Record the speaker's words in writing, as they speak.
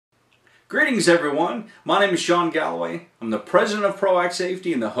Greetings everyone, my name is Shawn Galloway. I'm the president of ProAct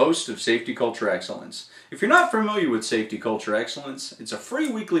Safety and the host of Safety Culture Excellence. If you're not familiar with Safety Culture Excellence, it's a free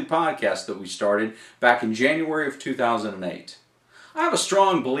weekly podcast that we started back in January of 2008. I have a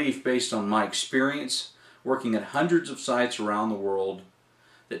strong belief based on my experience working at hundreds of sites around the world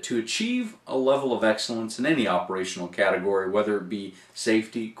that to achieve a level of excellence in any operational category, whether it be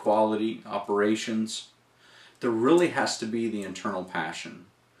safety, quality, operations, there really has to be the internal passion.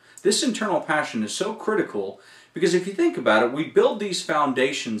 This internal passion is so critical because if you think about it, we build these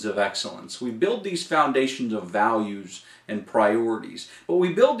foundations of excellence. We build these foundations of values and priorities. But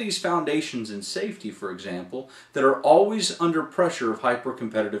we build these foundations in safety, for example, that are always under pressure of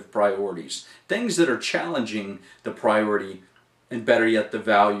hyper-competitive priorities. Things that are challenging the priority and better yet the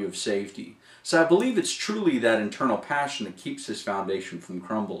value of safety. So I believe it's truly that internal passion that keeps this foundation from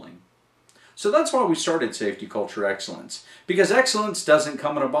crumbling. So that's why we started Safety Culture Excellence. Because excellence doesn't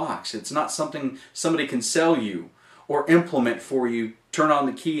come in a box. It's not something somebody can sell you or implement for you, turn on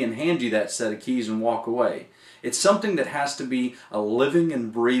the key and hand you that set of keys and walk away. It's something that has to be a living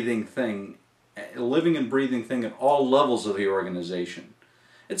and breathing thing at all levels of the organization.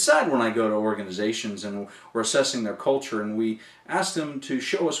 It's sad when I go to organizations and we're assessing their culture and we ask them to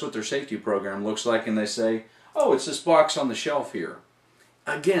show us what their safety program looks like and they say, oh, it's this box on the shelf here.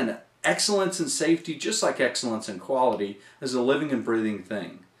 Again, excellence in safety, just like excellence in quality, is a living and breathing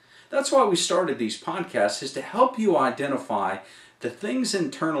thing. That's why we started these podcasts, is to help you identify the things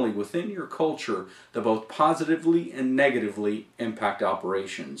internally within your culture that both positively and negatively impact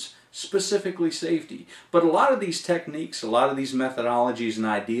operations, specifically safety. But a lot of these techniques, a lot of these methodologies and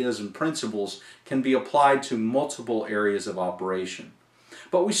ideas and principles can be applied to multiple areas of operation.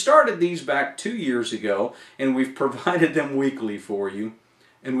 But we started these back 2 years ago, and we've provided them weekly for you.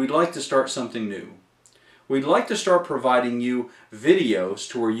 And we'd like to start something new. We'd like to start providing you videos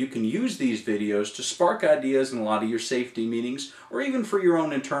to where you can use these videos to spark ideas in a lot of your safety meetings or even for your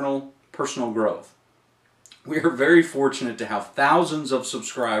own internal personal growth. We are very fortunate to have thousands of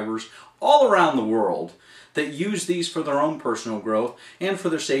subscribers all around the world that use these for their own personal growth and for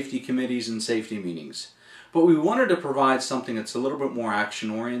their safety committees and safety meetings. But we wanted to provide something that's a little bit more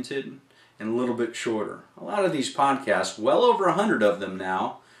action-oriented and a little bit shorter. A lot of these podcasts, well over 100 of them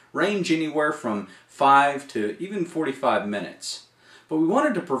now, range anywhere from 5 to even 45 minutes. But we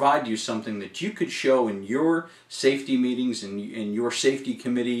wanted to provide you something that you could show in your safety meetings and in your safety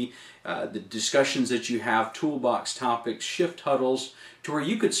committee, the discussions that you have, toolbox topics, shift huddles, to where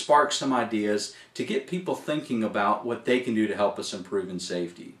you could spark some ideas to get people thinking about what they can do to help us improve in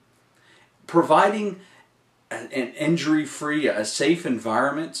safety. Providing an injury-free, a safe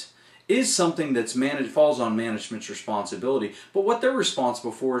environment is something that's falls on management's responsibility. But what they're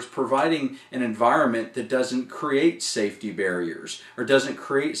responsible for is providing an environment that doesn't create safety barriers or doesn't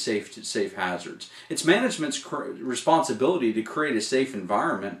create safe hazards. It's management's responsibility to create a safe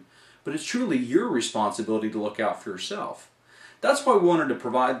environment, but it's truly your responsibility to look out for yourself. That's why we wanted to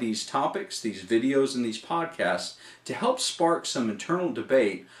provide these topics, these videos, and these podcasts to help spark some internal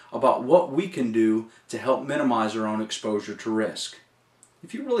debate about what we can do to help minimize our own exposure to risk.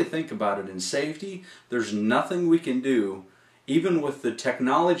 If you really think about it, in safety, there's nothing we can do, even with the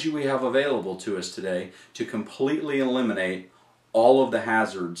technology we have available to us today, to completely eliminate all of the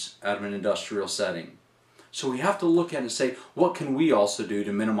hazards out of an industrial setting. So we have to look at it and say, what can we also do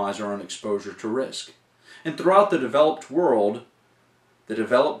to minimize our own exposure to risk? And throughout the developed world, the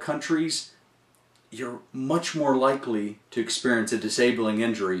developed countries, you're much more likely to experience a disabling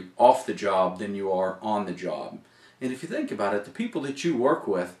injury off the job than you are on the job. And if you think about it, the people that you work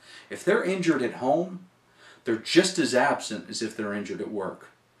with, if they're injured at home, they're just as absent as if they're injured at work.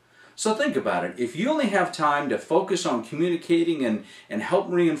 So think about it. If you only have time to focus on communicating and help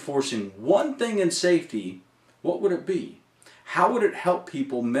reinforcing one thing in safety, what would it be? How would it help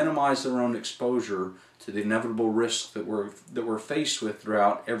people minimize their own exposure to the inevitable risks that we're faced with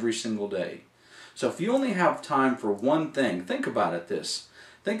throughout every single day? So if you only have time for one thing, think about it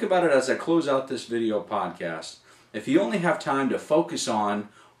Think about it as I close out this video podcast. If you only have time to focus on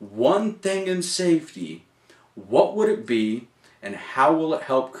one thing in safety, what would it be and how will it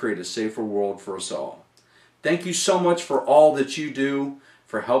help create a safer world for us all? Thank you so much for all that you do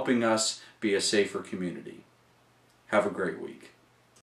for helping us be a safer community. Have a great week.